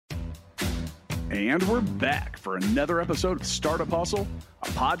And we're back for another episode of Startup Hustle, a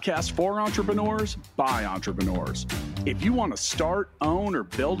podcast for entrepreneurs by entrepreneurs. If you want to start, own, or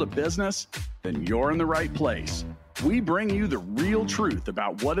build a business, then you're in the right place. We bring you the real truth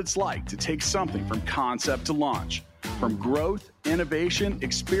about what it's like to take something from concept to launch. From growth, innovation,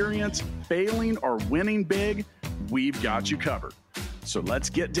 experience, failing, or winning big, we've got you covered. So let's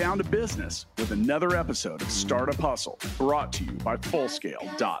get down to business with another episode of Startup Hustle, brought to you by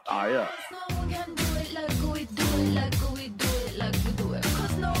Fullscale.io.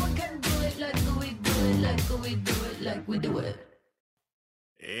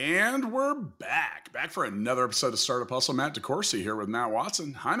 And we're back for another episode of Startup Hustle. Matt DeCoursey here with Matt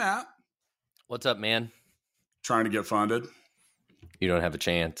Watson. Hi, Matt. What's up, man? Trying to get funded. You don't have a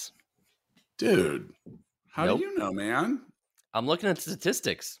chance. Dude, how Nope. do you know, man? I'm looking at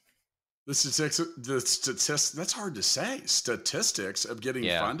statistics. The statistics, that's hard to say. Statistics of getting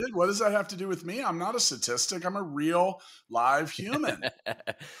Yeah. funded? What does that have to do with me? I'm not a statistic. I'm a real live human.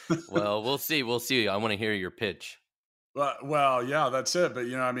 Well, we'll see. We'll see. I want to hear your pitch. Well, yeah, that's it. But,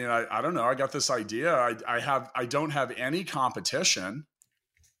 I don't know. I got this idea. I don't have any competition.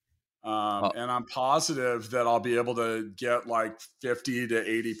 And I'm positive that I'll be able to get like 50 to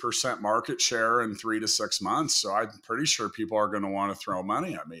 80% market share in 3 to 6 months. So I'm pretty sure people are going to want to throw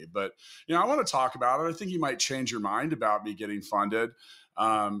money at me. But, I want to talk about it. I think you might change your mind about me getting funded.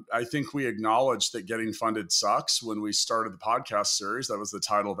 I think we acknowledged that getting funded sucks when we started the podcast series. That was the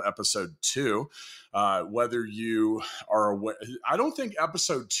title of episode 2. Whether you are aware, I don't think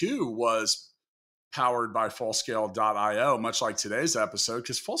episode 2 was powered by Fullscale.io, much like today's episode,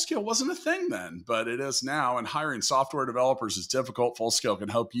 because Fullscale wasn't a thing then, but it is now. And hiring software developers is difficult. Fullscale can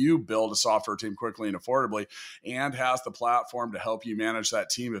help you build a software team quickly and affordably, and has the platform to help you manage that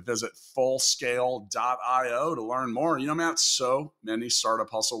team. Visit Fullscale.io to learn more. Matt, so many Startup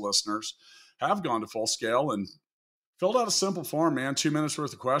Hustle listeners have gone to Fullscale and filled out a simple form, man, 2 minutes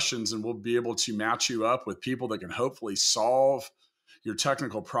worth of questions, and we'll be able to match you up with people that can hopefully solve your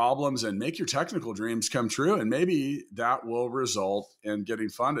technical problems and make your technical dreams come true. And maybe that will result in getting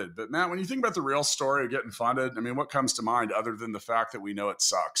funded. But Matt, when you think about the real story of getting funded, what comes to mind other than the fact that we know it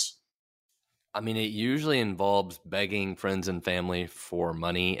sucks? It usually involves begging friends and family for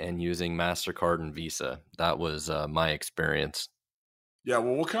money and using MasterCard and Visa. That was my experience. Yeah,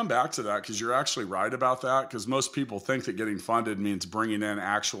 well, we'll come back to that because you're actually right about that, because most people think that getting funded means bringing in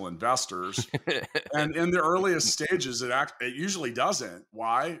actual investors. And in the earliest stages, it usually doesn't.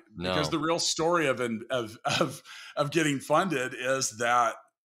 Why? No. Because the real story of getting funded is that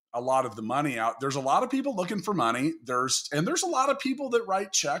a lot of the money there's a lot of people looking for money. There's a lot of people that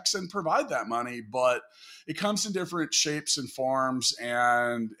write checks and provide that money, but it comes in different shapes and forms.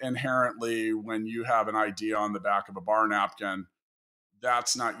 And inherently, when you have an idea on the back of a bar napkin,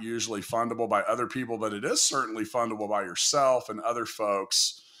 that's not usually fundable by other people, but it is certainly fundable by yourself and other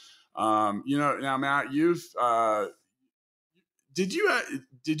folks. Now, Matt, did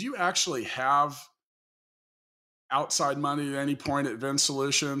you actually have outside money at any point at Vin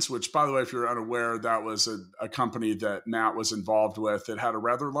Solutions, which, by the way, if you're unaware, that was a company that Matt was involved with that had a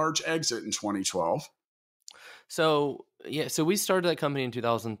rather large exit in 2012. So we started that company in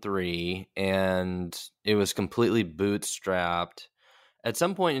 2003, and it was completely bootstrapped. At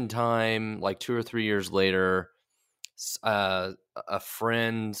some point in time, like 2 or 3 years later, a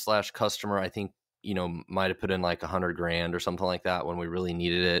friend / customer, I think, might have put in like $100,000 or something like that when we really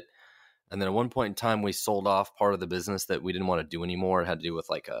needed it. And then at one point in time, we sold off part of the business that we didn't want to do anymore. It had to do with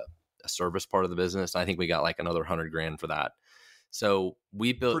like a service part of the business. And I think we got like another $100,000 for that. So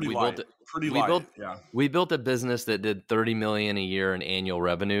we built a business that did $30 million a year in annual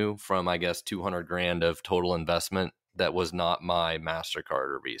revenue from, I guess, $200,000 of total investment. That was not my MasterCard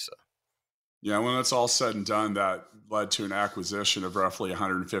or Visa. Yeah, when it's all said and done, that led to an acquisition of roughly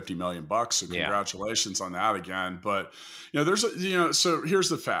 $150 million. So congratulations on that again. But so here's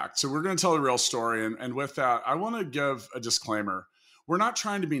the fact. So we're going to tell the real story, and with that, I want to give a disclaimer. We're not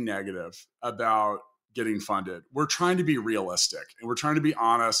trying to be negative about getting funded. We're trying to be realistic, and we're trying to be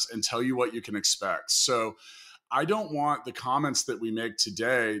honest and tell you what you can expect. So I don't want the comments that we make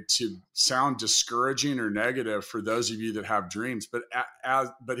today to sound discouraging or negative for those of you that have dreams. But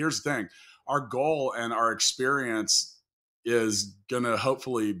here's the thing. Our goal and our experience is going to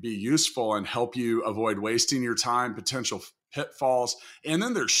hopefully be useful and help you avoid wasting your time, potential pitfalls. And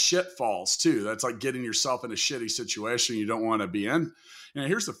then there's shitfalls too. That's like getting yourself in a shitty situation you don't want to be in.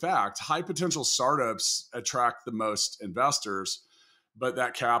 Here's the fact. High potential startups attract the most investors. But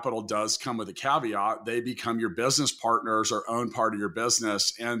that capital does come with a caveat. They become your business partners or own part of your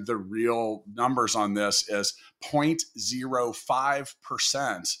business. And the real numbers on this is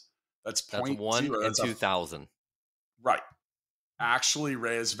 0.05% That's That's point 1 zero. in That's 2,000. right. Actually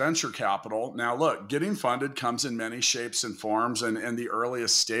raise venture capital. Now, look, getting funded comes in many shapes and forms, and in the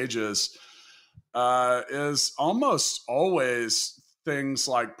earliest stages is almost always things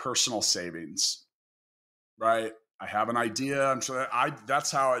like personal savings, right? I have an idea. I'm sure that's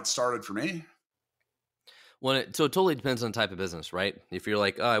how it started for me. So it totally depends on the type of business, right? If you're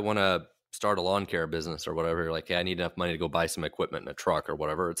like, oh, I want to start a lawn care business or whatever, you're like, yeah, I need enough money to go buy some equipment and a truck or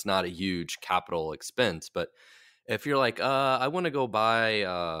whatever. It's not a huge capital expense. But if you're like, I want to go buy,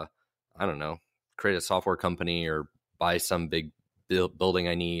 I don't know, create a software company or buy some big building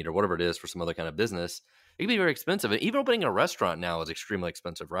I need or whatever it is for some other kind of business, it can be very expensive. And even opening a restaurant now is extremely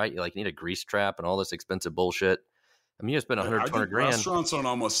expensive, right? You need a grease trap and all this expensive bullshit. I mean, you spend 100, I 200 think grand. restaurants on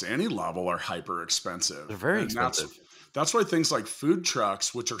almost any level are hyper They're expensive, very and expensive. that's why things like food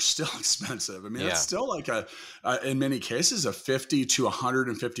trucks, which are still expensive. I mean, it's still like in many cases, a $50,000 to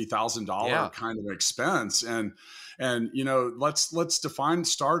 $150,000 kind of expense. And let's define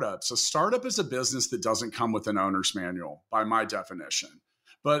startups. A startup is a business that doesn't come with an owner's manual, by my definition.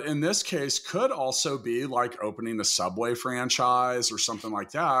 But in this case, could also be like opening a Subway franchise or something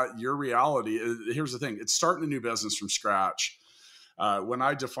like that. Your reality here's the thing: it's starting a new business from scratch. When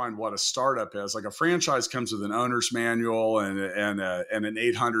I define what a startup is, like a franchise comes with an owner's manual and an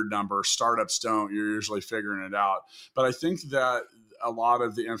 800 number. Startups don't. You're usually figuring it out. But I think that a lot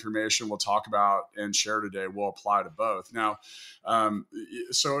of the information we'll talk about and share today will apply to both. Now,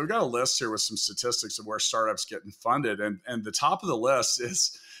 so we've got a list here with some statistics of where startups getting funded, and the top of the list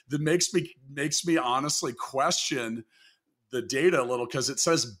is that makes me honestly question the data a little, because it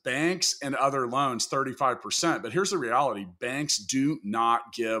says banks and other loans 35%. But here's the reality: banks do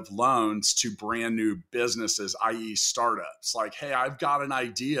not give loans to brand new businesses, i.e. startups. Like, hey, I've got an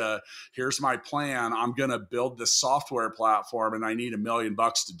idea. Here's my plan. I'm going to build this software platform and I need $1 million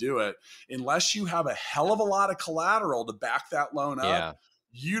to do it. Unless you have a hell of a lot of collateral to back that loan up,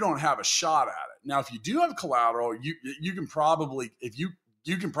 you don't have a shot at it. Now, if you do have collateral, you can probably,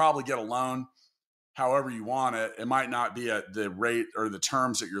 you can probably get a loan however you want it. It might not be at the rate or the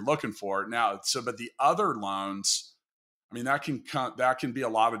terms that you're looking for now. So, but the other loans, I mean, that can be a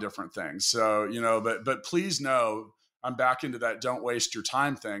lot of different things. So, but please know, I'm back into that don't waste your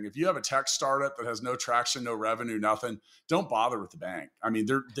time thing. If you have a tech startup that has no traction, no revenue, nothing, don't bother with the bank. I mean,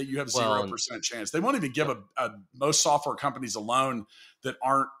 you have 0% chance. They won't even give most software companies a loan that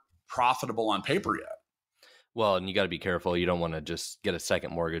aren't profitable on paper yet. Well, and you got to be careful. You don't want to just get a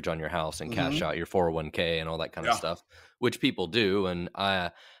second mortgage on your house and cash out your 401k and all that kind of stuff, which people do. And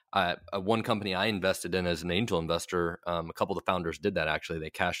one company I invested in as an angel investor, a couple of the founders did that. Actually, they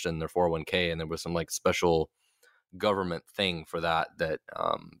cashed in their 401k, and there was some like special government thing for that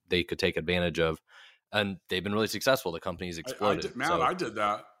they could take advantage of. And they've been really successful. The company's exploded. I did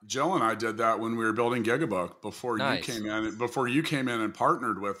that. Jill and I did that when we were building Gigabook before you came in and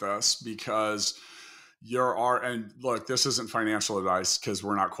partnered with us, because and look, this isn't financial advice because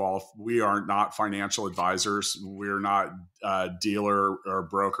we are not financial advisors. We're not dealer or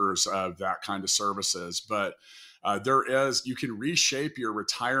brokers of that kind of services, but you can reshape your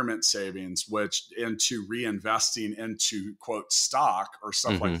retirement savings, into reinvesting into quote stock or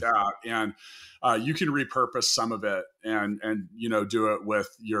stuff like that. And you can repurpose some of it and do it with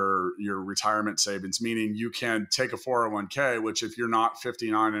your retirement savings, meaning you can take a 401k, which if you're not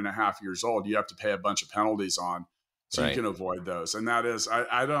 59 and a half years old, you have to pay a bunch of penalties on. So you can avoid those. And that is,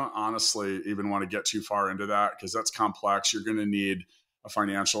 I don't honestly even want to get too far into that because that's complex. You're going to need a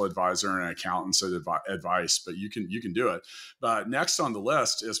financial advisor and an accountant's advice, but you can do it. But next on the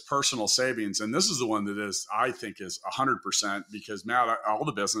list is personal savings. And this is the one that I think is 100%, because Matt, all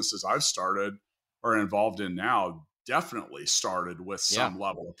the businesses I've started or involved in now definitely started with some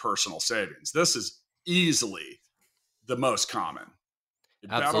level of personal savings. This is easily the most common.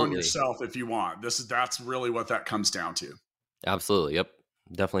 Bet on yourself if you want. That's really what that comes down to. Absolutely. Yep.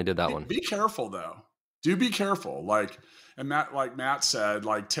 Definitely did that one. Be careful though. Do be careful. Like Matt said,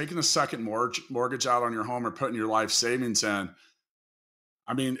 like taking a second mortgage out on your home or putting your life savings in,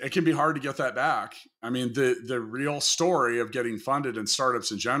 I mean, it can be hard to get that back. I mean, the real story of getting funded in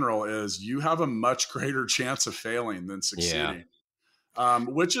startups in general is you have a much greater chance of failing than succeeding,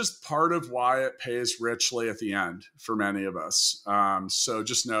 which is part of why it pays richly at the end for many of us. So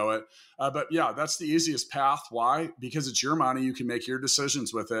just know it. But yeah, that's the easiest path. Why? Because it's your money. You can make your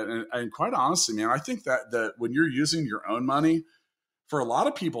decisions with it. And quite honestly, man, I think that when you're using your own money, for a lot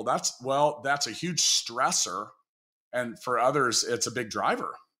of people, that's a huge stressor. And for others, it's a big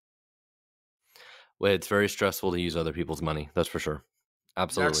driver. Well, it's very stressful to use other people's money. That's for sure.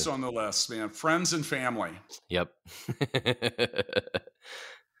 Absolutely. Next on the list, man, friends and family. Yep.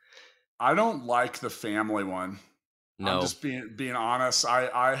 I don't like the family one. I'm No. just being honest.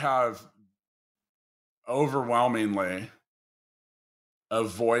 I have overwhelmingly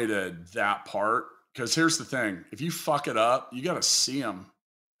avoided that part, because here's the thing: if you fuck it up, you got to see them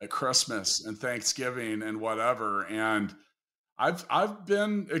at Christmas and Thanksgiving and whatever. And I've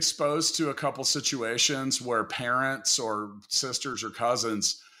been exposed to a couple situations where parents or sisters or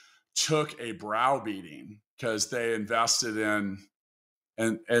cousins took a browbeating because they invested in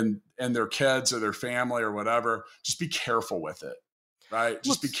and their kids or their family or whatever. Just be careful with it, right?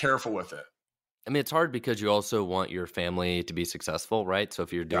 Just be careful with it. I mean, it's hard because you also want your family to be successful, right? So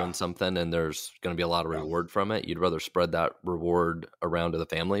if you're doing something and there's going to be a lot of reward from it, you'd rather spread that reward around to the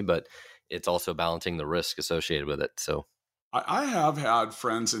family, but it's also balancing the risk associated with it. So I have had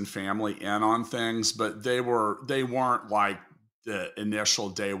friends and family in on things, but they weren't like the initial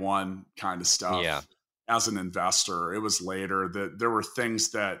day one kind of stuff. Yeah. As an investor, it was later that there were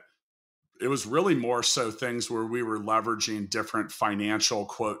things that it was really more so things where we were leveraging different financial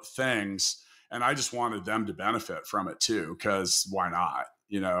quote things. And I just wanted them to benefit from it too, because why not?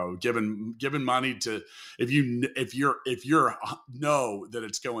 You know, giving money to, if you're know that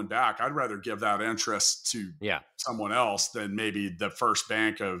it's going back, I'd rather give that interest to someone else than maybe the first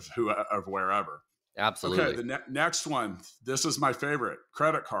bank of wherever. Absolutely. Okay, the next one. This is my favorite: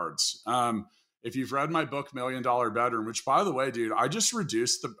 credit cards. If you've read my book, $1 Million Bedroom, which by the way, dude, I just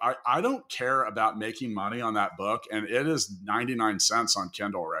reduced I don't care about making money on that book. And it is 99 cents on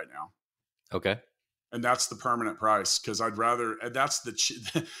Kindle right now. Okay. And that's the permanent price. Cause I'd rather, that's the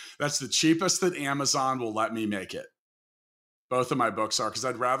cheapest that Amazon will let me make it. Both of my books are, cause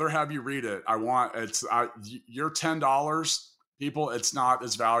I'd rather have you read it. Your $10 people, it's not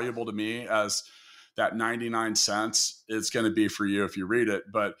as valuable to me as that 99 cents is going to be for you if you read it.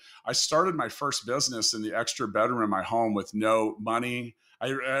 But I started my first business in the extra bedroom in my home with no money.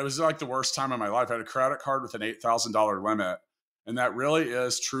 It was like the worst time of my life. I had a credit card with an $8,000 limit. And that really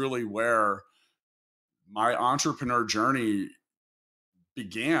is truly where my entrepreneur journey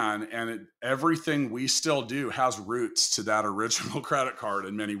began. And everything we still do has roots to that original credit card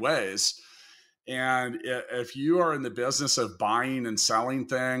in many ways. And if you are in the business of buying and selling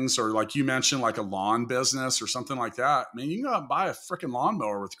things, or like you mentioned, like a lawn business or something like that, I mean, you can go out and buy a freaking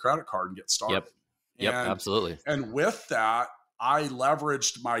lawnmower with a credit card and get started. Yep, absolutely. And with that, I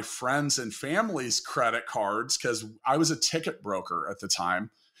leveraged my friends and family's credit cards because I was a ticket broker at the time,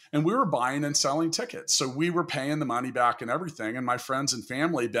 and we were buying and selling tickets. So we were paying the money back and everything. And my friends and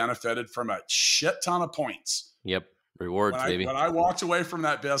family benefited from a shit ton of points. Yep. Rewards, baby. When I walked away from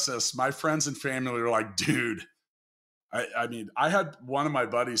that business, my friends and family were like, dude, I mean, I had one of my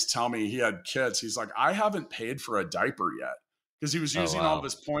buddies tell me, he had kids. He's like, I haven't paid for a diaper yet, because he was using all of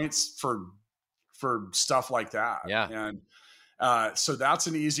his points for stuff like that. Yeah. And so that's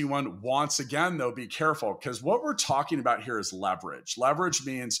an easy one. Once again, though, be careful, because what we're talking about here is leverage. Leverage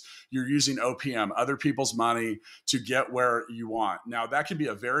means you're using OPM, other people's money, to get where you want. Now, that can be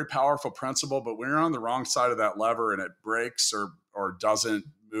a very powerful principle, but when you're on the wrong side of that lever and it breaks or doesn't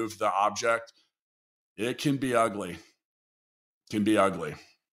move the object, it can be ugly. Is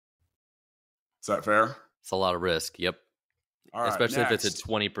that fair? It's a lot of risk. Yep. All right, especially next. if it's at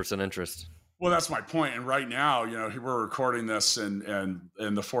 20% interest. Well, that's my point. And right now, you know, we're recording this in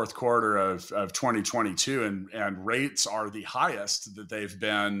the fourth quarter of 2022, and rates are the highest that they've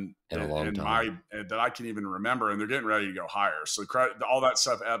been in a long time that I can even remember, and they're getting ready to go higher. So all that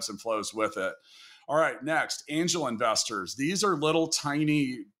stuff ebbs and flows with it. All right, next, angel investors. These are little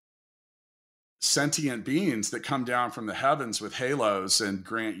tiny sentient beings that come down from the heavens with halos and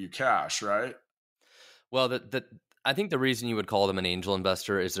grant you cash, right? Well, I think the reason you would call them an angel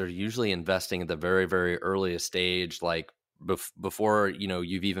investor is they're usually investing at the very, very earliest stage, like before, you know,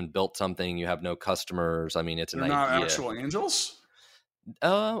 you've even built something, you have no customers. I mean, it's they're not actual angels.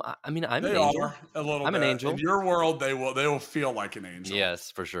 I mean, I'm an angel. Are a little I'm bit. an angel. In your world, they will feel like an angel. Yes,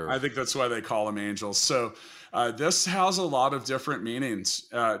 for sure. I think that's why they call them angels. So this has a lot of different meanings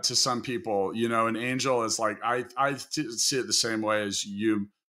to some people. You know, an angel is like, I see it the same way as you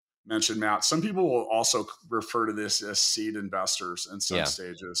mentioned, Matt. Some people will also refer to this as seed investors in some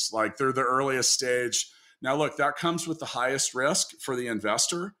stages. Like they're the earliest stage. Now, look, that comes with the highest risk for the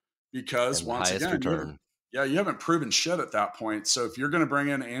investor, because once again, you haven't proven shit at that point. So if you're going to bring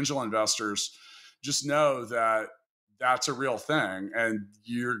in angel investors, just know that that's a real thing, and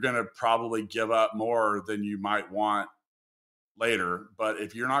you're going to probably give up more than you might want later. But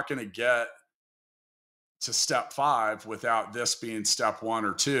if you're not going to get to step 5 without this being step 1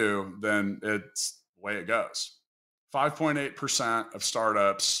 or 2, then it's the way it goes. 5.8% of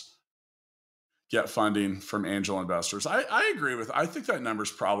startups get funding from angel investors. I agree with. I think that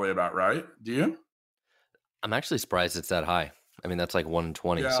number's probably about right. Do you? I'm actually surprised it's that high. I mean, that's like 1 in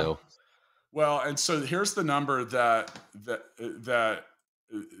 20. Yeah. So, Well, and so here's the number that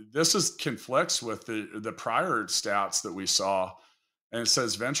this is conflicts with the prior stats that we saw, and it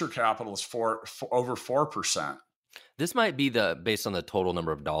says venture capital is over 4%. this might be based on the total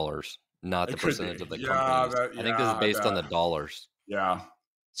number of dollars, not the percentage of the companies. I think this is based on the dollars. Yeah.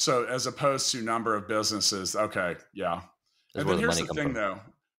 So as opposed to number of businesses. Okay. Yeah. Is And where then the here's money the comes thing, from. though.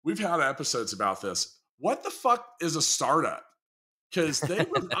 We've had episodes about this. What the fuck is a startup? Because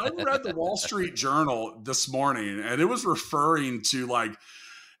I read the Wall Street Journal this morning, and it was referring to like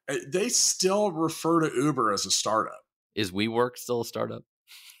they still refer to Uber as a startup. Is WeWork still a startup?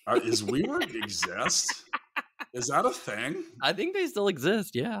 Is WeWork exist? Is that a thing? I think they still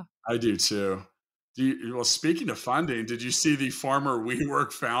exist. Yeah, I do too. Well, speaking of funding, did you see the former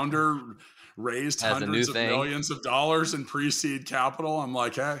WeWork founder raised As hundreds of millions of dollars in pre-seed capital? I'm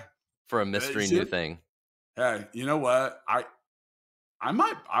like, hey, for a mystery new thing. Hey, you know what? I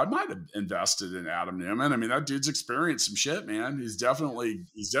might have invested in Adam Neumann. I mean, that dude's experienced some shit, man. He's definitely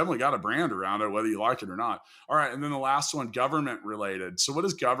got a brand around it, whether you like it or not. All right, and then the last one, government related. So what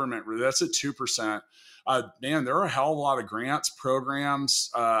is government? That's at 2%. Man, there are a hell of a lot of grants, programs,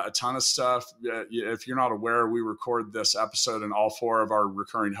 a ton of stuff. If you're not aware, we record this episode, and all 4 of our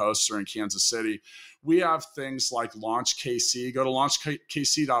recurring hosts are in Kansas City. We have things like Launch KC. Go to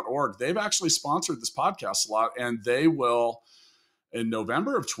launchkc.org. They've actually sponsored this podcast a lot, and they will, in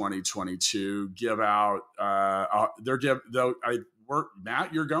November of 2022, give out.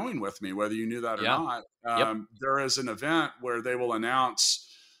 Matt, you're going with me, whether you knew that or not. There is an event where they will announce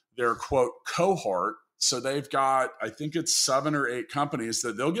their quote cohort. So they've got, I think it's 7 or 8 companies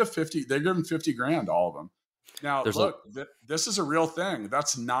that they'll give 50. They give them $50,000, all of them. Now, look, this is a real thing.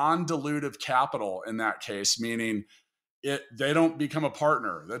 That's non-dilutive capital in that case, meaning they don't become a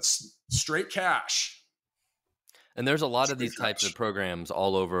partner. That's straight cash. And there's a lot of these types of programs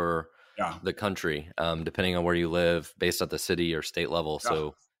all over the country, depending on where you live, based at the city or state level. Yeah.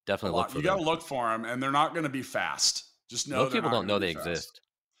 So definitely look for them. You got to look for them, and they're not going to be fast. Just know most people don't know they exist.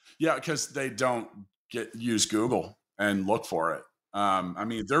 Yeah, because they don't use Google and look for it. I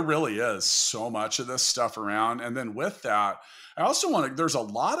mean, there really is so much of this stuff around. And then with that, I also there's a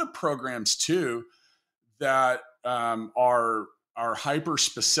lot of programs too that are hyper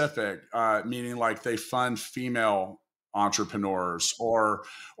specific, meaning like they fund female entrepreneurs or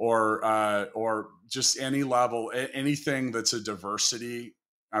just any level, anything that's a diversity,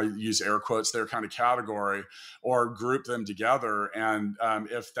 I use air quotes there, kind of category, or group them together. And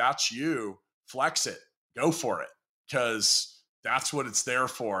if that's you, flex it, go for it, because that's what it's there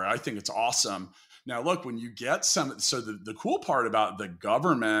for. I think it's awesome. Now, look, when you get so the cool part about the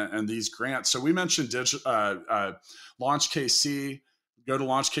government and these grants, so we mentioned Launch KC, go to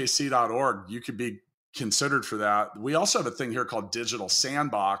launchkc.org. You could be considered for that. We also have a thing here called Digital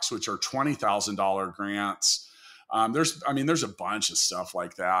Sandbox, which are $20,000 grants. There's a bunch of stuff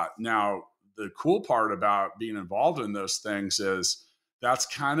like that. Now, the cool part about being involved in those things is that's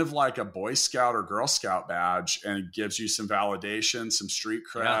kind of like a Boy Scout or Girl Scout badge, and it gives you some validation, some street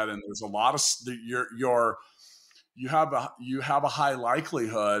cred, and there's a lot of you have a high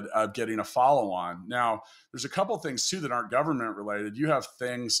likelihood of getting a follow-on. Now, there's a couple of things too that aren't government related. You have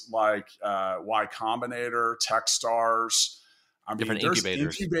things like Y Combinator, Techstars. Different there's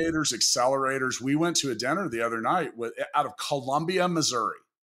incubators, accelerators. We went to a dinner the other night out of Columbia, Missouri.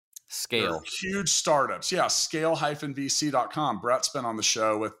 Scale. Huge startups. Yeah, scale-vc.com. Brett's been on the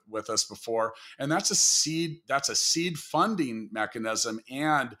show with us before. And that's a seed funding mechanism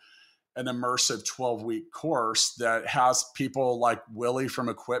and an immersive 12-week course that has people like Willie from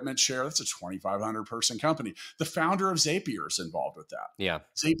Equipment Share. That's a 2,500 person company. The founder of Zapier is involved with that. Yeah.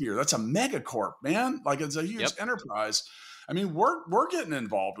 Zapier, that's a megacorp, man. Like, it's a huge enterprise. I mean, we're getting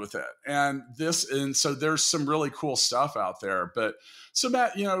involved with it. And so there's some really cool stuff out there. But so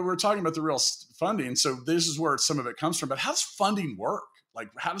Matt, we're talking about the real funding. So this is where some of it comes from. But how does funding work? Like,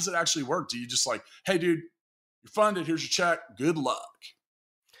 how does it actually work? Do you just like, hey, dude, you're funded. Here's your check. Good luck.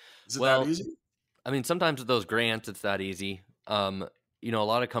 Is it that easy? I mean, sometimes with those grants, it's that easy. A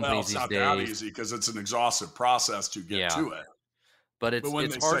lot of companies it's not that easy because it's an exhaustive process to get to it. But when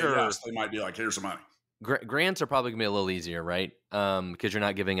they harder. Say yes, they might be like, here's some money. Grants are probably gonna be a little easier, right? Because you're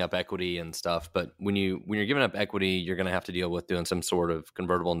not giving up equity and stuff. But when you're giving up equity, you're gonna have to deal with doing some sort of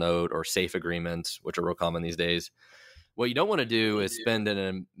convertible note or safe agreements, which are real common these days. What you don't want to do is spend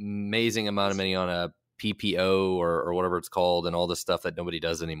an amazing amount of money on a PPO or whatever it's called and all this stuff that nobody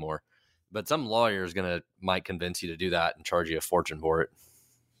does anymore. But some lawyer is might convince you to do that and charge you a fortune for it.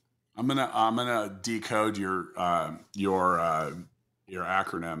 I'm gonna decode your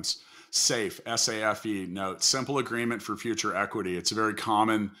acronyms. SAFE, SAFE note, simple agreement for future equity. It's a very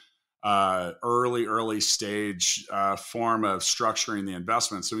common early stage form of structuring the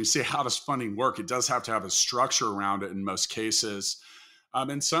investment. So we see, how does funding work? It does have to have a structure around it in most cases. But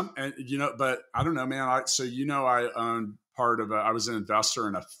I don't know, man. I owned I was an investor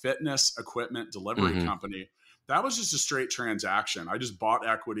in a fitness equipment delivery Mm-hmm. company. That was just a straight transaction. I just bought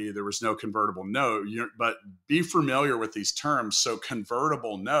equity. There was no convertible note. But be familiar with these terms. So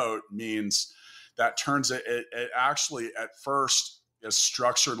convertible note means that it actually at first is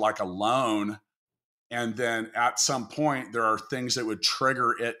structured like a loan. And then at some point, there are things that would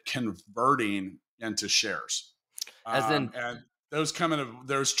trigger it converting into shares. As in, And those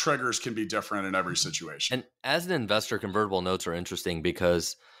triggers can be different in every situation. and as an investor, convertible notes are interesting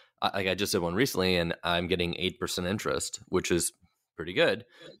because, like I just did one recently, and I'm getting 8% interest, which is pretty good.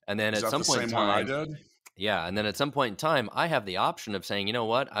 And then Is at that some the point in same one I time, did? yeah, and then at some point in time, I have the option of saying, you know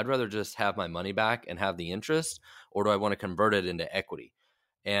what, I'd rather just have my money back and have the interest, or do I want to convert it into equity?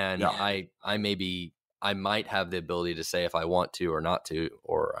 And Yeah. I might have the ability to say if I want to or not to,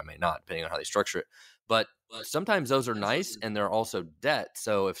 or I may not, depending on how they structure it. But sometimes those are nice, and they're also debt.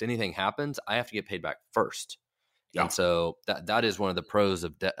 So if anything happens, I have to get paid back first. Yeah. And so that is one of the pros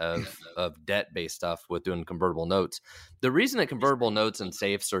of debt based stuff with doing convertible notes. The reason that convertible notes and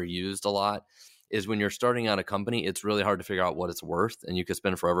safes are used a lot is when you're starting out a company, it's really hard to figure out what it's worth, and you could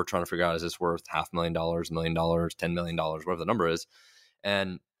spend forever trying to figure out, is this worth $500,000, $1 million, $10 million, whatever the number is.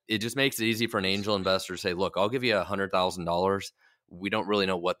 And it just makes it easy for an angel investor to say, look, I'll give you $100,000. We don't really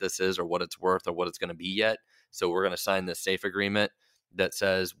know what this is or what it's worth or what it's going to be yet. So we're going to sign this safe agreement that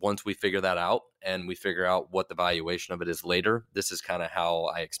says once we figure that out and we figure out what the valuation of it is later, this is kind of how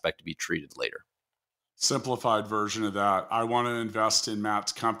I expect to be treated later. Simplified version of that. I want to invest in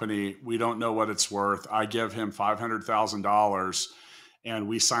Matt's company. We don't know what it's worth. I give him $500,000, and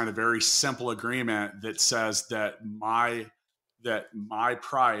we sign a very simple agreement that says that my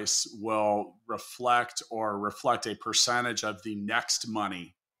price will reflect a percentage of the next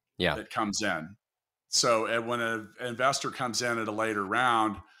money that comes in. So when an investor comes in at a later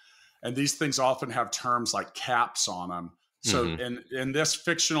round, and these things often have terms like caps on them. So in this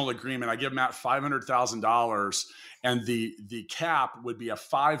fictional agreement, I give Matt $500,000, and the cap would be a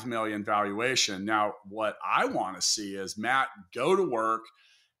 $5 million valuation. Now, what I want to see is Matt go to work,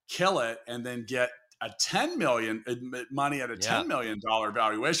 kill it, and then get a $10 million money at a $10 million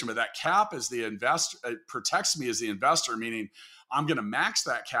valuation. But that cap is the investor, it protects me as the investor, meaning I'm going to max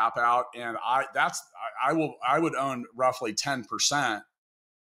that cap out, and I would own roughly 10%.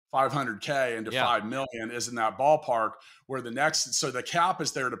 500K into 5 million is in that ballpark, where so the cap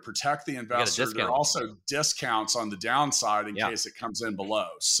is there to protect the investor. There are also discounts on the downside in case it comes in below.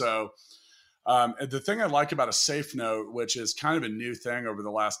 So the thing I like about a safe note, which is kind of a new thing over the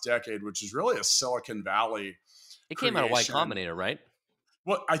last decade, which is really a Silicon Valley. It came out of Y Combinator, right?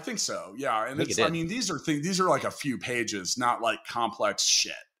 Well, I think so. Yeah. And these are like a few pages, not like complex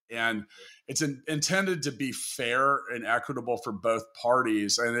shit. And it's intended to be fair and equitable for both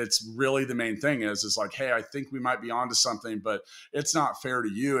parties. And it's really the main thing is like, hey, I think we might be onto something, but it's not fair to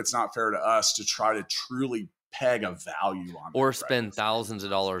you. It's not fair to us to try to truly peg a value on or spend thousands of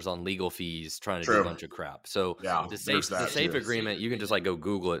dollars on legal fees trying to do a bunch of crap. So the safe agreement, you can just like go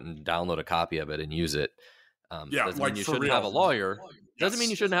Google it and download a copy of it and use it. Doesn't mean you shouldn't have a lawyer. Doesn't mean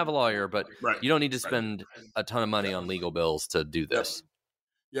you shouldn't have a lawyer, but you don't need to spend a ton of money on legal bills to do this.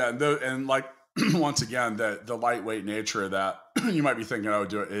 Yeah, and like once again, the lightweight nature of that, you might be thinking, oh,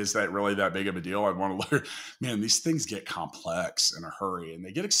 is that really that big of a deal? I'd want to learn. Man, these things get complex in a hurry, and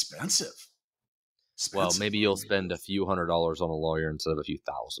they get expensive. Well, maybe you'll spend a few $100s on a lawyer instead of a few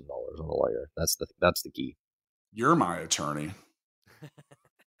 $1,000s on a lawyer. That's the key. You're my attorney.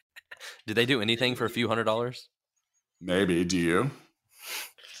 Did they do anything for a few $100s? Maybe. Do you?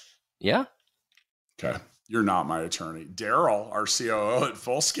 Yeah. Okay. You're not my attorney. Daryl, our COO at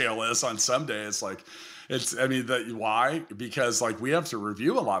Full Scale, is on some days. Why? Because like we have to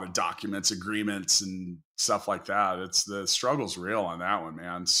review a lot of documents, agreements, and stuff like that. The struggle's real on that one,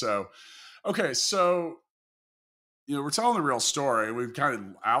 man. So, okay. So, we're telling the real story. We've kind of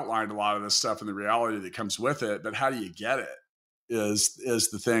outlined a lot of this stuff and the reality that comes with it, but how do you get it is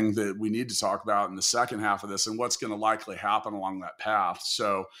the thing that we need to talk about in the second half of this, and what's going to likely happen along that path.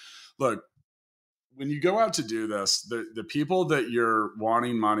 So, look, when you go out to do this, the people that you're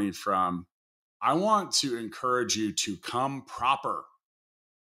wanting money from, I want to encourage you to come proper.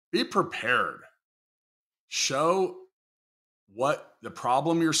 Be prepared. Show what the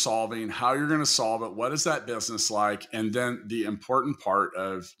problem you're solving, how you're going to solve it, what is that business like, and then the important part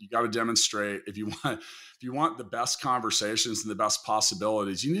of you got to demonstrate if you want the best conversations and the best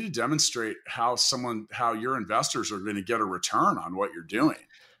possibilities, you need to demonstrate how your investors are going to get a return on what you're doing.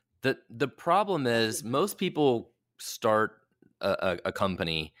 The problem is most people start a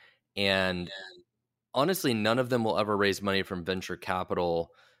company, and honestly, none of them will ever raise money from venture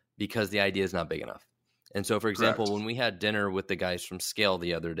capital because the idea is not big enough. And so, for example, Correct. when we had dinner with the guys from Scale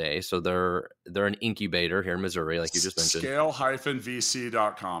the other day, so they're an incubator here in Missouri, like you just mentioned.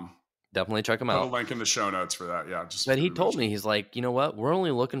 Scale-vc.com. Definitely check them out. Put a link in the show notes for that. Yeah. But he told me, he's like, you know what? We're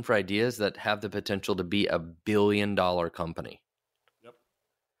only looking for ideas that have the potential to be $1 billion company. Yep.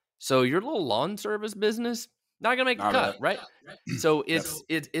 So your little lawn service business, not gonna make the cut, right? So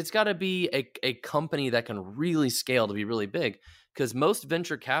it's got to be a company that can really scale to be really big. Because most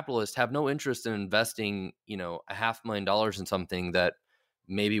venture capitalists have no interest in investing, $500,000 in something that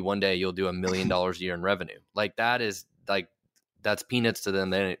maybe one day you'll do $1 million a year in revenue. Like that's peanuts to them.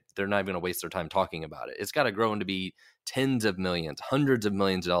 They're not even going to waste their time talking about it. It's got to grow into be tens of millions, hundreds of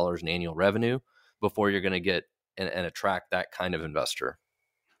millions of dollars in annual revenue before you're going to get and attract that kind of investor.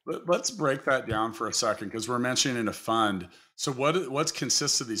 Let's break that down for a second, because we're mentioning a fund. So what's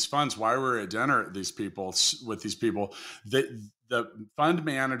consists of these funds? Why we're at dinner with these people, the fund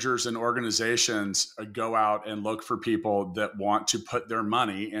managers and organizations go out and look for people that want to put their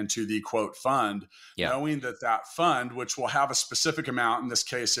money into the quote fund, knowing that fund, which will have a specific amount, in this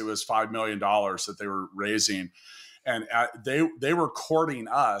case, it was $5 million that they were raising. And they were courting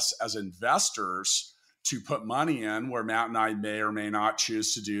us as investors to put money in, where Matt and I may or may not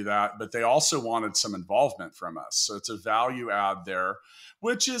choose to do that, but they also wanted some involvement from us. So it's a value add there,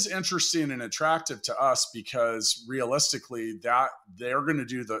 which is interesting and attractive to us, because realistically that they're going to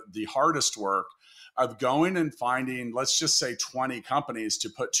do the hardest work of going and finding, let's just say 20 companies to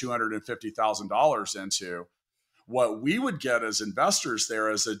put $250,000 into. What we would get as investors there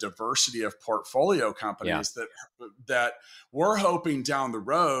is a diversity of portfolio companies that we're hoping down the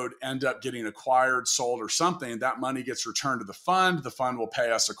road end up getting acquired, sold, or something. That money gets returned to the fund. The fund will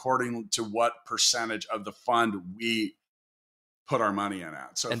pay us according to what percentage of the fund we put our money in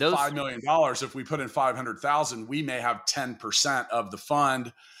at. So $5 million, if we put in 500,000, we may have 10% of the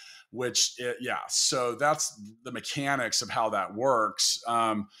fund, so that's the mechanics of how that works.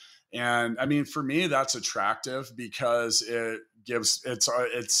 And I mean, for me, that's attractive because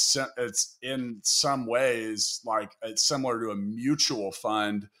it's in some ways like it's similar to a mutual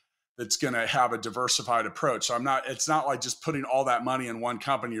fund that's going to have a diversified approach. So it's not like just putting all that money in one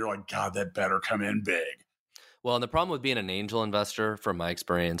company. You're like, God, that better come in big. Well, and the problem with being an angel investor, from my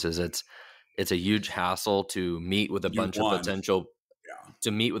experience, is it's a huge hassle to meet with a bunch of potential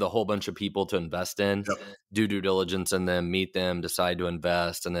to meet with a whole bunch of people to invest in, do due diligence in them, meet them, decide to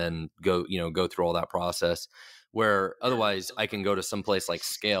invest, and then go through all that process. Where otherwise I can go to some place like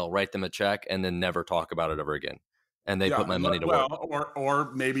Scale, write them a check, and then never talk about it ever again. And they put my money to work.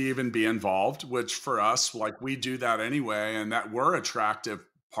 Or maybe even be involved, which for us, like we do that anyway. And that we're attractive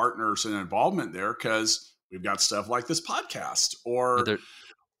partners and involvement there because we've got stuff like this podcast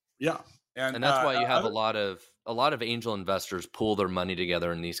And that's why you have a lot of angel investors pool their money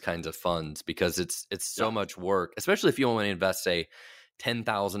together in these kinds of funds, because it's so much work, especially if you want to invest, say,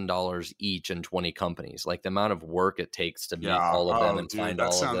 $10,000 each in 20 companies. Like the amount of work it takes to meet all of them and find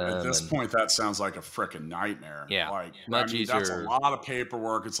all of them. At this point, that sounds like a freaking nightmare. Yeah, like much easier. That's a lot of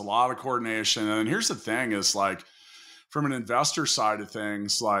paperwork. It's a lot of coordination. And here's the thing: is like from an investor side of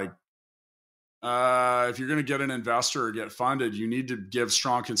things, like. If you're going to get an investor or get funded, you need to give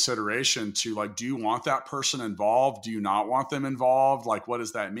strong consideration to like, do you want that person involved? Do you not want them involved? Like, what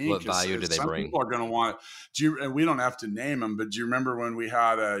does that mean? What value do they bring? Some people are going to want, and we don't have to name them, but do you remember when we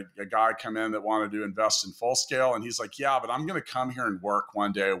had a guy come in that wanted to invest in Full Scale? And he's like, yeah, but I'm going to come here and work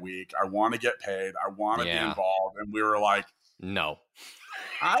one day a week. I want to get paid. I want to be involved. And we were like, no,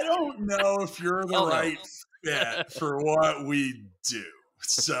 I don't know if you're the right fit for what we do.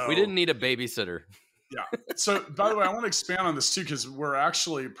 So we didn't need a babysitter. Yeah. So by the way, I want to expand on this too, because we're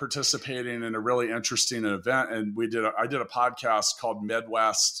actually participating in a really interesting event. And I did a podcast called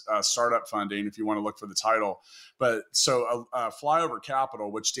Midwest Startup Funding, if you want to look for the title. But so Flyover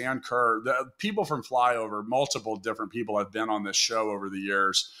Capital, which Dan Kerr, the people from Flyover, multiple different people have been on this show over the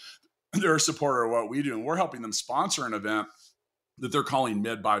years. They're a supporter of what we do. And we're helping them sponsor an event that they're calling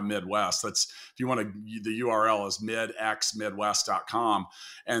Mid by Midwest. That's, if you want to, the URL is midxmidwest.com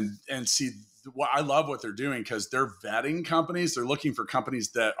and see what I love what they're doing, because they're vetting companies. They're looking for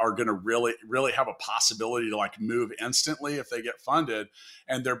companies that are going to really, really have a possibility to like move instantly if they get funded.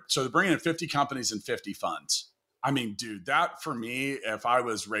 And they're bringing in 50 companies and 50 funds. I mean, dude, that for me, if I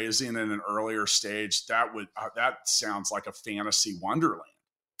was raising in an earlier stage, that sounds like a fantasy wonderland.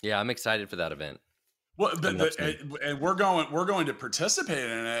 Yeah, I'm excited for that event. Well, Coming up soon. and we're going to participate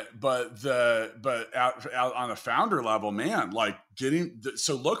in it, but out on the founder level, man, like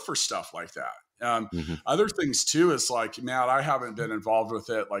so look for stuff like that. Mhm. Other things too is like, Matt, I haven't been involved with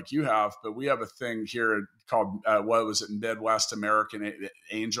it like you have, but we have a thing here called what was it, Midwest American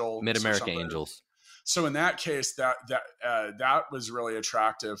Angels, Mid-America Angels. So in that case, that was really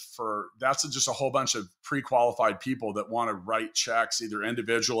attractive that's just a whole bunch of pre-qualified people that want to write checks either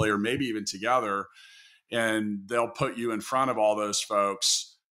individually or maybe even together, and they'll put you in front of all those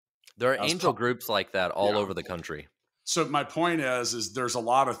folks. There are angel groups like that all over the country. So my point is there's a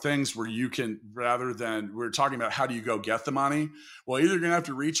lot of things where you can, rather than we're talking about how do you go get the money? Well, either you're going to have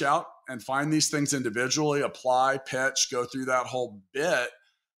to reach out and find these things individually, apply, pitch, go through that whole bit.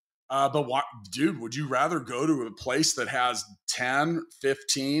 But what, dude, would you rather go to a place that has 10,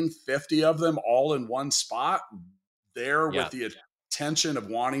 15, 50 of them all in one spot there with the attention of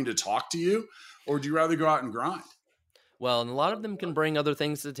wanting to talk to you? Or would you rather go out and grind? Well, and a lot of them can bring other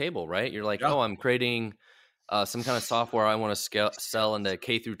things to the table, right? You're like, oh, I'm creating some kind of software I want to sell into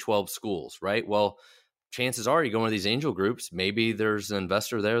K through 12 schools, right? Well, chances are you go into these angel groups, maybe there's an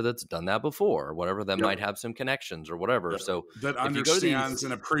investor there that's done that before or whatever that might have some connections or whatever. So that understands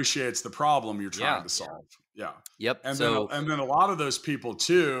and appreciates the problem you're trying to solve. Yeah. Yep. And then a lot of those people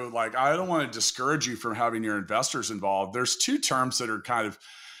too, like, I don't want to discourage you from having your investors involved. There's two terms that are kind of,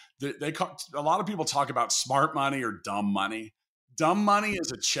 a lot of people talk about smart money or dumb money. Dumb money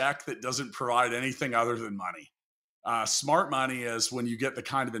is a check that doesn't provide anything other than money. Smart money is when you get the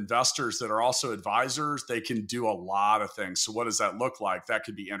kind of investors that are also advisors. They can do a lot of things. So what does that look like? That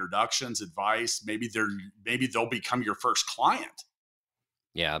could be introductions, advice. Maybe they'll become your first client.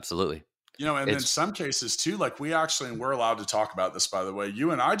 Yeah, absolutely. You know, and in some cases too, like and we're allowed to talk about this, by the way,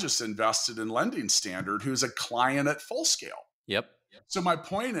 you and I just invested in Lending Standard, who's a client at Full Scale. Yep. So my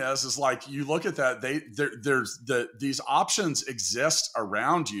point is like, you look at that, these options exist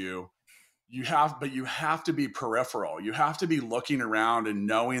around you. But you have to be peripheral. You have to be looking around and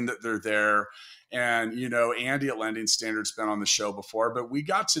knowing that they're there. And, you know, Andy at Lending Standard's been on the show before, but we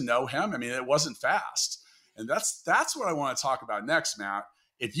got to know him. I mean, it wasn't fast. And that's what I want to talk about next, Matt.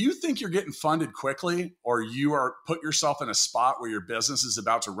 If you think you're getting funded quickly, or you are put yourself in a spot where your business is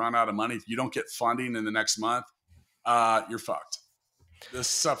about to run out of money, if you don't get funding in the next month, you're fucked. This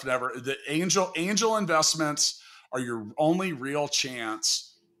stuff the angel investments are your only real chance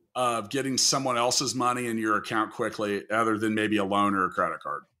of getting someone else's money in your account quickly, other than maybe a loan or a credit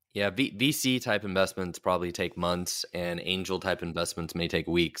card. Yeah, VC type investments probably take months, and angel type investments may take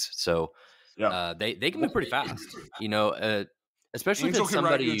weeks. So they can be pretty fast, you know, especially angel if it's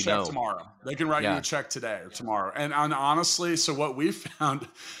somebody you know. Tomorrow. They can write you a check today or tomorrow. And honestly, so what we found,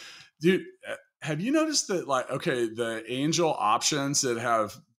 dude, have you noticed that, like, okay, the angel options that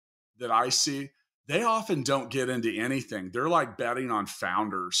I see, they often don't get into anything. They're like betting on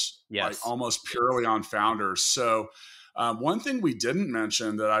founders, like almost purely on founders. So one thing we didn't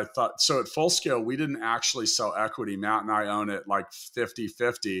mention that I thought, so at Full Scale, we didn't actually sell equity. Matt and I own it like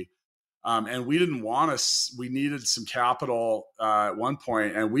 50-50. And we didn't we needed some capital at one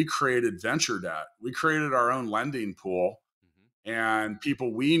point, and we created venture debt. We created our own lending pool, and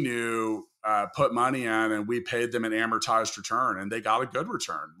people we knew put money in, and we paid them an amortized return, and they got a good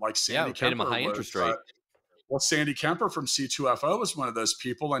return. Like Sandy paid them a high interest rate. Well, Sandy Kemper from C2FO was one of those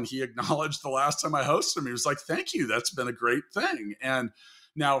people, and he acknowledged the last time I hosted him, he was like, "Thank you, that's been a great thing." And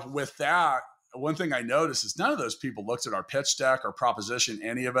now with that, one thing I noticed is none of those people looked at our pitch deck or proposition,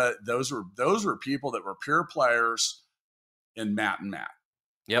 any of it. Those were people that were pure players in Matt,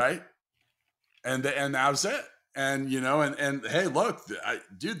 right? And that was it. And, you know, and hey, look,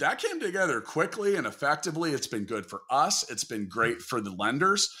 dude, that came together quickly and effectively. It's been good for us. It's been great for the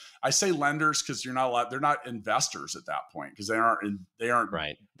lenders. I say lenders because they're not investors at that point, because they aren't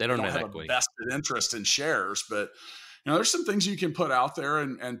right. They don't have a vested interest in shares. But, you know, there's some things you can put out there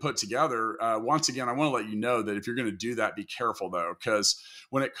and put together. Once again, I want to let you know that if you're going to do that, be careful though, because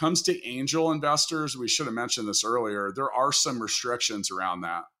when it comes to angel investors, we should have mentioned this earlier, there are some restrictions around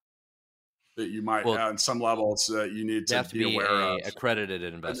that you might have on some levels that you need to be aware of. Accredited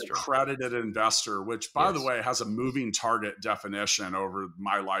investor. An accredited investor, which, by the way, has a moving target definition over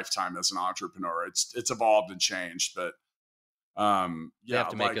my lifetime as an entrepreneur. It's evolved and changed, but you have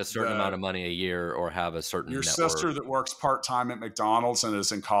to make a certain amount of money a year or have a certain your network. Sister that works part-time at McDonald's and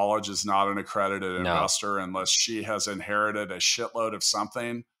is in college is not an accredited investor unless she has inherited a shitload of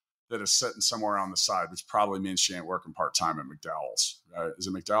something that is sitting somewhere on the side, which probably means she ain't working part-time at McDowell's. Is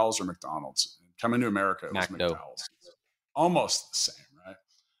it McDowell's or McDonald's? Coming to America, it was McDo. McDowell's. Almost the same, right?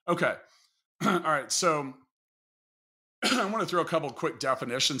 Okay. All right. So I want to throw a couple of quick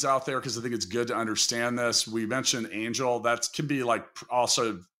definitions out there because I think it's good to understand this. We mentioned angel. That can be like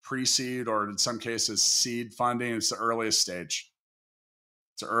also pre-seed or in some cases seed funding. It's the earliest stage.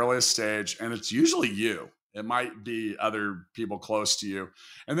 It's the earliest stage, and it's usually you. It might be other people close to you.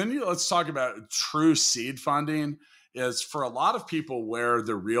 And then let's talk about true seed funding is for a lot of people where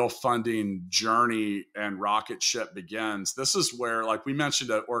the real funding journey and rocket ship begins. This is where, like we mentioned,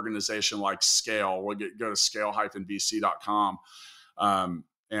 an organization like Scale, we'll go to scale-vc.com.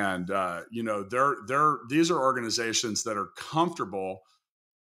 These are organizations that are comfortable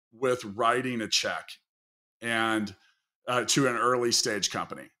with writing a check and to an early stage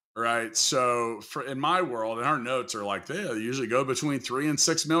company. Right. So in my world, and our notes are like, they usually go between 3 and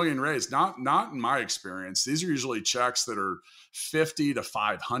 6 million raised. Not in my experience. These are usually checks that are 50 to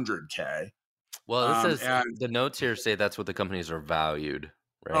 500K. Well, it says the notes here say that's what the companies are valued.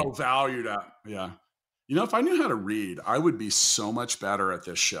 Right? Oh, valued at. Yeah. If I knew how to read, I would be so much better at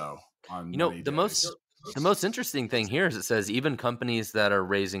this show. The most interesting thing here is it says even companies that are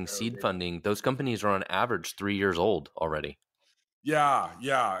raising seed funding, those companies are on average 3 years old already. Yeah.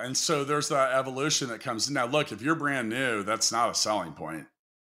 And so there's that evolution that comes in. Now, look, if you're brand new, that's not a selling point.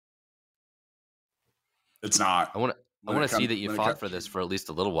 It's not. I want to see that you fought for this for at least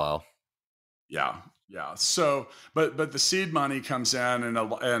a little while. Yeah. So, but the seed money comes in,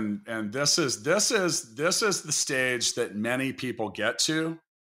 and this is the stage that many people get to,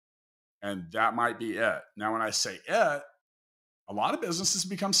 and that might be it. Now, when I say it, a lot of businesses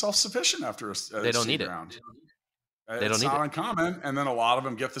become self-sufficient after a they don't seed need round. It's not uncommon. And then a lot of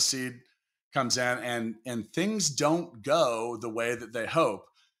them get the seed comes in and things don't go the way that they hope.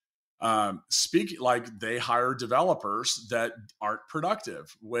 Like they hire developers that aren't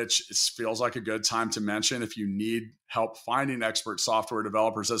productive, which feels like a good time to mention. If you need help finding expert software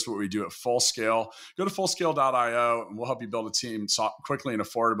developers, that's what we do at Full Scale. Go to fullscale.io and we'll help you build a team quickly and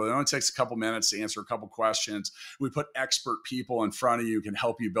affordably. It only takes a couple minutes to answer a couple questions. We put expert people in front of you who can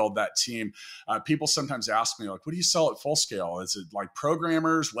help you build that team. People sometimes ask me, like, what do you sell at Full Scale? Is it like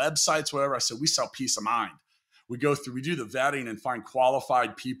programmers, websites, whatever? I said, we sell peace of mind. We do the vetting and find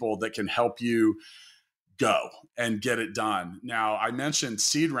qualified people that can help you go and get it done. Now, I mentioned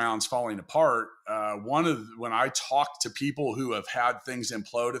seed rounds falling apart. When I talk to people who have had things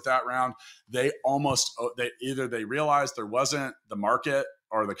implode at that round, they either realized there wasn't the market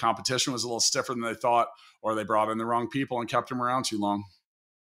or the competition was a little stiffer than they thought, or they brought in the wrong people and kept them around too long.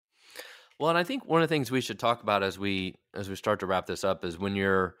 Well, and I think one of the things we should talk about as we start to wrap this up is when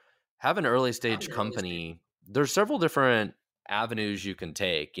you're have an early stage company, there's several different avenues you can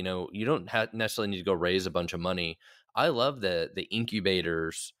take. You don't necessarily need to go raise a bunch of money. I love the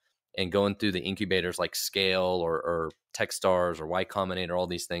incubators and going through the incubators like Scale or Techstars or Y Combinator, all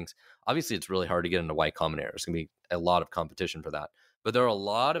these things. Obviously, it's really hard to get into Y Combinator. There's going to be a lot of competition for that. But there are a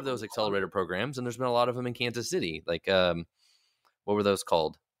lot of those accelerator programs, and there's been a lot of them in Kansas City. Like, what were those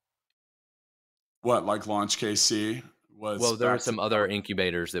called? What, like Launch KC? Well, there were some other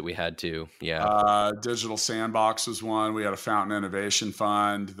incubators that we had too. Yeah. Digital Sandbox was one. We had a Fountain Innovation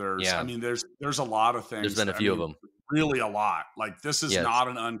Fund. There's a lot of things. There's been a few of them. Really a lot. Like this is not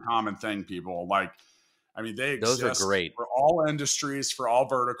an uncommon thing, people. Like, they exist. Those are great for all industries, for all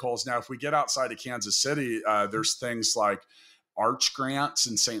verticals. Now, if we get outside of Kansas City, there's things like Arch Grants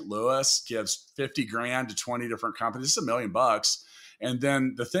in St. Louis gives $50,000 to 20 different companies. It's $1 million. And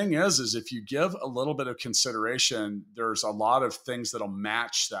then the thing is if you give a little bit of consideration, there's a lot of things that'll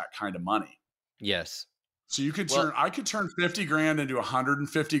match that kind of money. Yes. So I could turn $50,000 into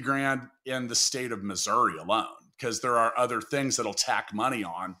 $150,000 in the state of Missouri alone, because there are other things that'll tack money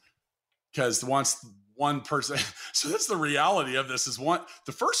on. Because once one person, so that's the reality of this is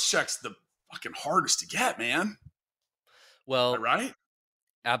the first check's the fucking hardest to get, man. Well, right?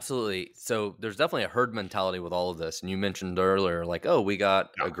 Absolutely. So there's definitely a herd mentality with all of this. And you mentioned earlier, like, oh, we got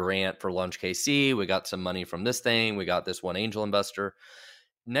a grant for Launch KC. We got some money from this thing. We got this one angel investor.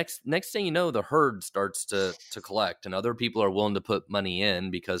 Next thing you know, the herd starts to collect, and other people are willing to put money in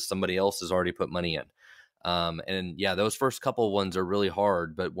because somebody else has already put money in. And yeah, those first couple ones are really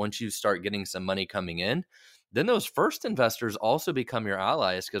hard. But once you start getting some money coming in, then those first investors also become your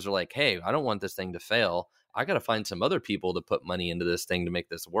allies, because they're like, hey, I don't want this thing to fail. I got to find some other people to put money into this thing to make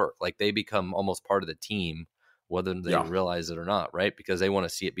this work. Like they become almost part of the team, whether they realize it or not, right? Because they want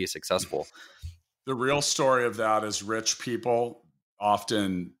to see it be successful. The real story of that is rich people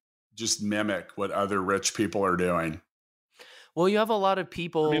often just mimic what other rich people are doing. Well, you have a lot of I mean,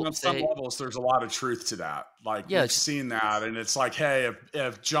 people on some say, levels, there's a lot of truth to that. Like yeah, we've seen that, and it's like, hey,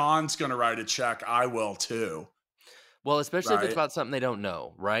 if John's going to write a check, I will too, well, especially if it's right? about something they don't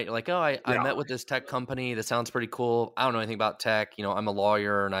know, right? Like, oh, I Yeah, met with this tech company. That sounds pretty cool. I don't know anything about tech. I'm a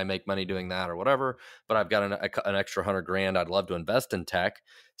lawyer and I make money doing that or whatever, but I've got an extra 100 grand. I'd love to invest in tech.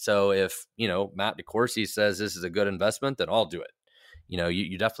 So if, Matt DeCourcy says this is a good investment, then I'll do it.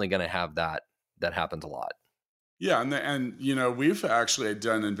 You're definitely going to have that. That happens a lot. yeah, and we've actually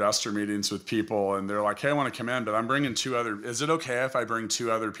done investor meetings with people, and they're like, hey, I want to come in, but I'm bringing two other. Is it okay if I bring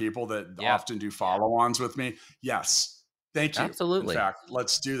two other people that Yeah, often do follow-ons with me? Yes, thank you. In absolutely. fact,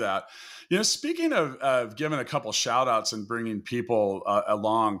 let's do that. Speaking of giving a couple shout outs and bringing people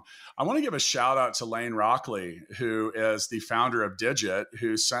along, I want to give a shout out to Lane Rockley, who is the founder of Digit,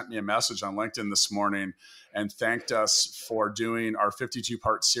 who sent me a message on LinkedIn this morning and thanked us for doing our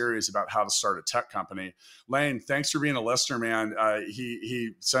 52-part series about how to start a tech company. Lane, thanks for being a listener, man.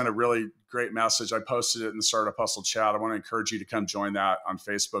 He sent a really great message. I posted it in the Startup Hustle chat. I want to encourage you to come join that on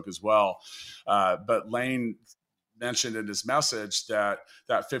Facebook as well. But Lane mentioned in his message that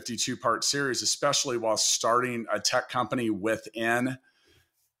 52-part series, especially while starting a tech company within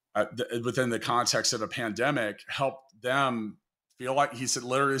the context of a pandemic, helped them feel like,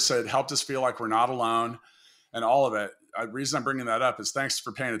 literally said, helped us feel like we're not alone and all of it. The reason I'm bringing that up is thanks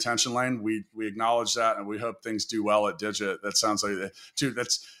for paying attention, Lane. We acknowledge that, and we hope things do well at Digit. That sounds like, dude,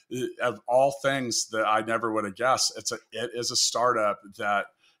 that's of all things that I never would have guessed. It is a startup that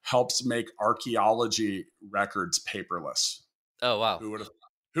helps make archaeology records paperless. Oh, wow. Who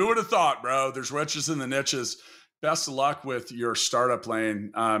would have thought, bro? There's riches in the niches. Best of luck with your startup,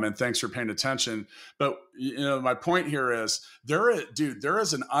 Lane, and thanks for paying attention. But my point here is there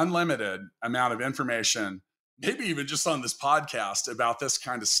is an unlimited amount of information, maybe even just on this podcast, about this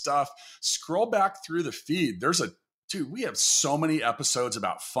kind of stuff. Scroll back through the feed. We have so many episodes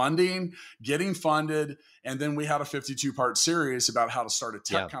about funding, getting funded, and then we had a 52-part series about how to start a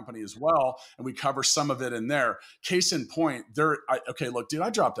tech company as well, and we cover some of it in there. Case in point, look, dude, I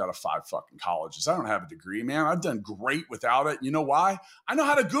dropped out of 5 fucking colleges. I don't have a degree, man. I've done great without it. You know why? I know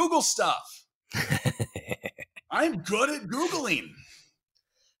how to Google stuff. I'm good at Googling.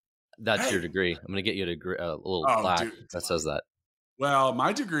 That's your degree. I'm going to get you a little plaque that says that. Well,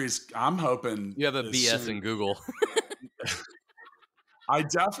 my degrees, I'm hoping you have a BS in Google. I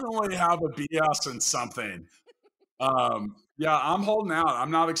definitely have a BS in something. Yeah, I'm holding out.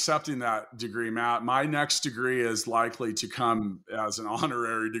 I'm not accepting that degree, Matt. My next degree is likely to come as an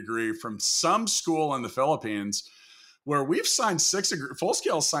honorary degree from some school in the Philippines, where we've signed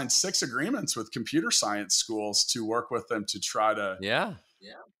Fullscale signed 6 agreements with computer science schools to work with them to try to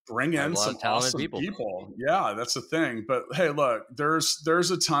bring in some awesome people. Yeah, that's the thing. But hey, look,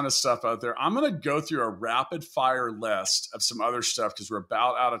 there's a ton of stuff out there. I'm going to go through a rapid fire list of some other stuff because we're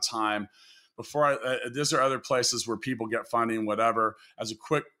about out of time. These are other places where people get funding, whatever. As a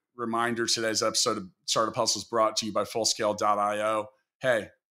quick reminder, today's episode of Startup Hustle is brought to you by Fullscale.io. Hey,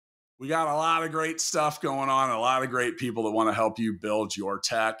 we got a lot of great stuff going on, a lot of great people that want to help you build your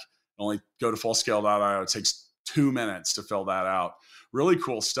tech. Only go to Fullscale.io. It takes 2 minutes to fill that out. Really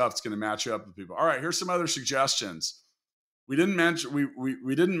cool stuff. It's going to match you up with people. All right, here's some other suggestions. We didn't mention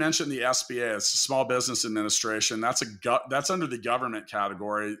the SBA. It's a Small Business Administration. That's under the government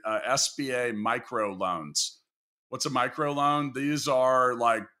category. SBA micro loans. What's a micro loan? These are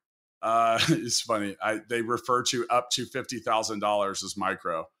like it's funny. They refer to up to $50,000 as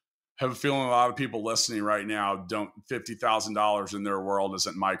micro. I have a feeling a lot of people listening right now don't $50,000 in their world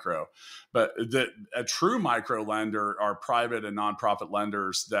isn't micro, but a true micro lender are private and nonprofit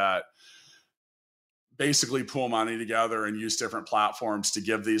lenders that basically pool money together and use different platforms to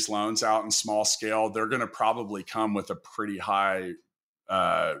give these loans out in small scale. They're going to probably come with a pretty high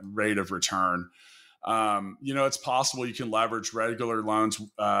rate of return. It's possible you can leverage regular loans,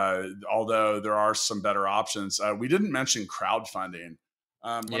 although there are some better options. We didn't mention crowdfunding.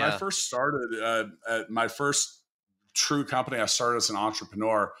 When I first started at my first true company, I started as an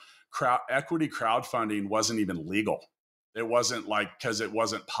entrepreneur. Equity crowdfunding wasn't even legal. It wasn't because it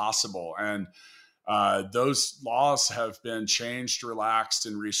wasn't possible. And those laws have been changed, relaxed,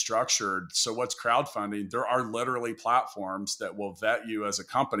 and restructured. So what's crowdfunding? There are literally platforms that will vet you as a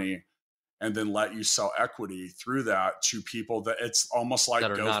company and then let you sell equity through that to people that it's almost like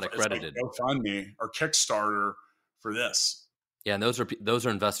that are not accredited. Like GoFundMe or Kickstarter for this. Yeah, and those are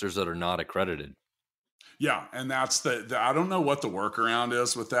investors that are not accredited. Yeah, and that's I don't know what the workaround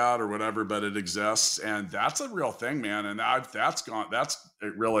is with that or whatever, but it exists, and that's a real thing, man. And that's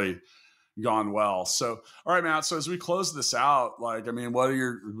really gone well. So, all right, Matt. So as we close this out, what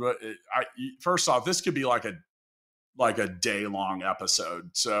are first off, this could be like like a day-long episode.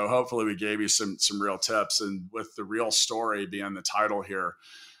 So hopefully we gave you some real tips, and with the real story being the title here,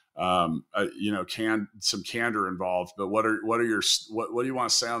 some candor involved. But what do you want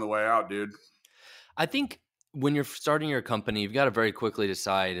to say on the way out, dude? I think when you're starting your company, you've got to very quickly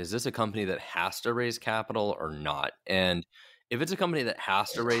decide, is this a company that has to raise capital or not? And if it's a company that has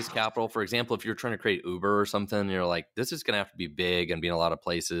to raise capital, for example, if you're trying to create Uber or something, and you're like, this is going to have to be big and be in a lot of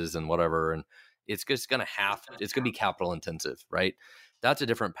places and whatever, and it's going to be capital intensive, right? That's a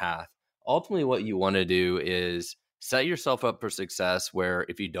different path. Ultimately, what you want to do is set yourself up for success, where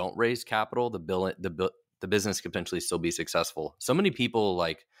if you don't raise capital, the business could potentially still be successful. So many people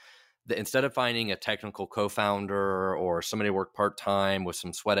instead of finding a technical co-founder or somebody to work part-time with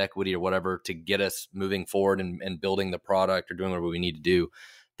some sweat equity or whatever to get us moving forward and building the product or doing whatever we need to do,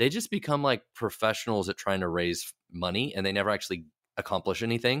 they just become like professionals at trying to raise money, and they never actually accomplish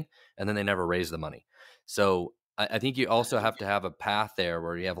anything, and then they never raise the money. So I think you also have to have a path there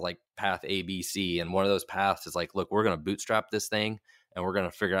where you have like path A, B, C. And one of those paths is like, look, we're going to bootstrap this thing and we're going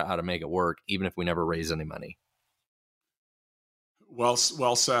to figure out how to make it work, even if we never raise any money. Well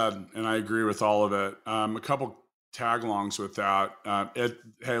said. And I agree with all of it. A couple tag-alongs with that.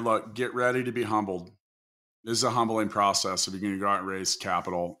 Hey, look, get ready to be humbled. This is a humbling process if you're going to go out and raise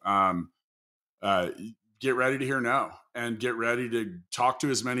capital. Get ready to hear no, and get ready to talk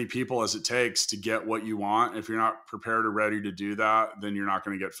to as many people as it takes to get what you want. If you're not prepared or ready to do that, then you're not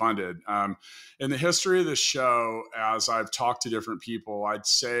going to get funded. In the history of the show, as I've talked to different people, I'd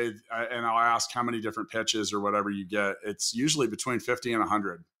say, and I'll ask how many different pitches or whatever you get, it's usually between 50 and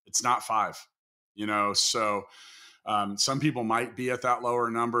 100. It's not 5, so some people might be at that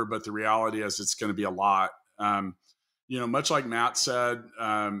lower number, but the reality is it's going to be a lot. Much like Matt said,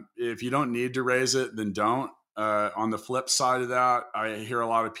 if you don't need to raise it, then don't. On the flip side of that, I hear a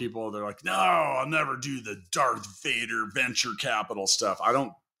lot of people, they're like, no, I'll never do the Darth Vader venture capital stuff. I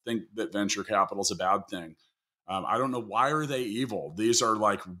don't think that venture capital is a bad thing. I don't know, why are they evil? These are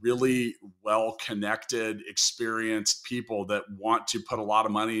like really well-connected, experienced people that want to put a lot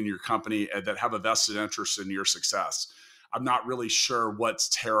of money in your company and that have a vested interest in your success. I'm not really sure what's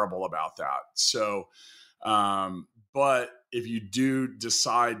terrible about that. So, but if you do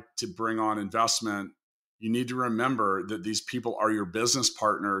decide to bring on investment, you need to remember that these people are your business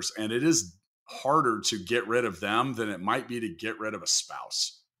partners, and it is harder to get rid of them than it might be to get rid of a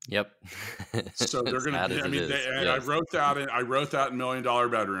spouse. Yep. So they're going to, I wrote that in $1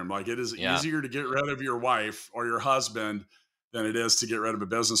 Million Bedroom. Like, it is easier to get rid of your wife or your husband than it is to get rid of a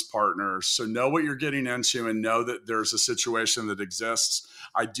business partner. So know what you're getting into and know that there's a situation that exists.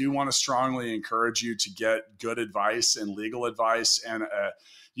 I do want to strongly encourage you to get good advice and legal advice. And,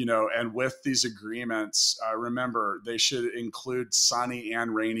 and with these agreements, remember, they should include sunny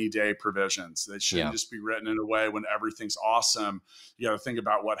and rainy day provisions. They shouldn't just be written in a way when everything's awesome. You got to think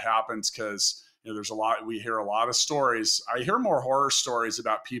about what happens, because we hear a lot of stories. I hear more horror stories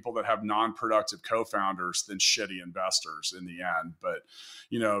about people that have non-productive co-founders than shitty investors in the end. But,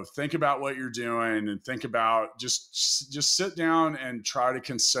 think about what you're doing, and think about just sit down and try to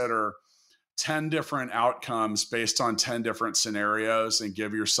consider 10 different outcomes based on 10 different scenarios, and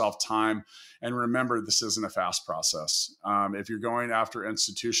give yourself time. And remember, this isn't a fast process. If you're going after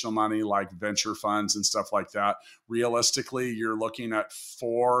institutional money like venture funds and stuff like that, realistically, you're looking at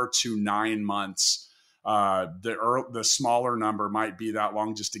 4 to 9 months. The smaller number might be that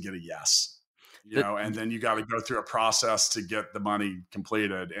long just to get a yes. And then you got to go through a process to get the money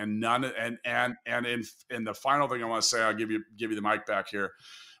completed. And in the final thing I want to say, I'll give you the mic back here.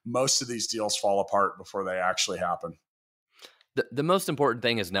 Most of these deals fall apart before they actually happen. The most important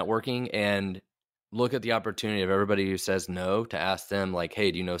thing is networking, and look at the opportunity of everybody who says no to ask them, like,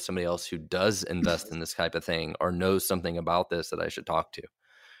 hey, do you know somebody else who does invest in this type of thing or knows something about this that I should talk to?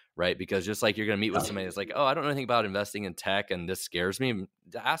 Right? Because just like you're going to meet with somebody that's like, oh, I don't know anything about investing in tech and this scares me,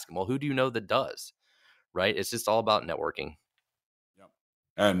 ask them, well, who do you know that does? Right? It's just all about networking. Yep.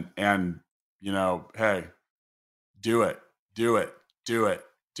 And hey, do it.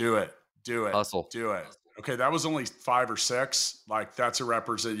 Hustle. Do it. Okay, that was only 5 or 6. Like, that's a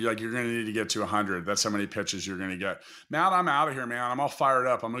represent. Like, you're going to need to get to 100. That's how many pitches you're going to get. Matt, I'm out of here, man. I'm all fired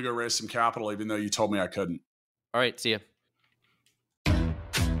up. I'm going to go raise some capital, even though you told me I couldn't. All right, see ya.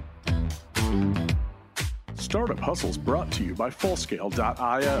 Startup Hustles brought to you by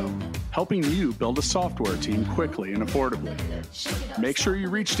Fullscale.io, helping you build a software team quickly and affordably. Make sure you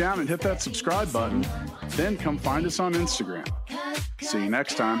reach down and hit that subscribe button, then come find us on Instagram. See you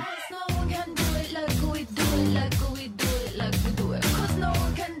next time.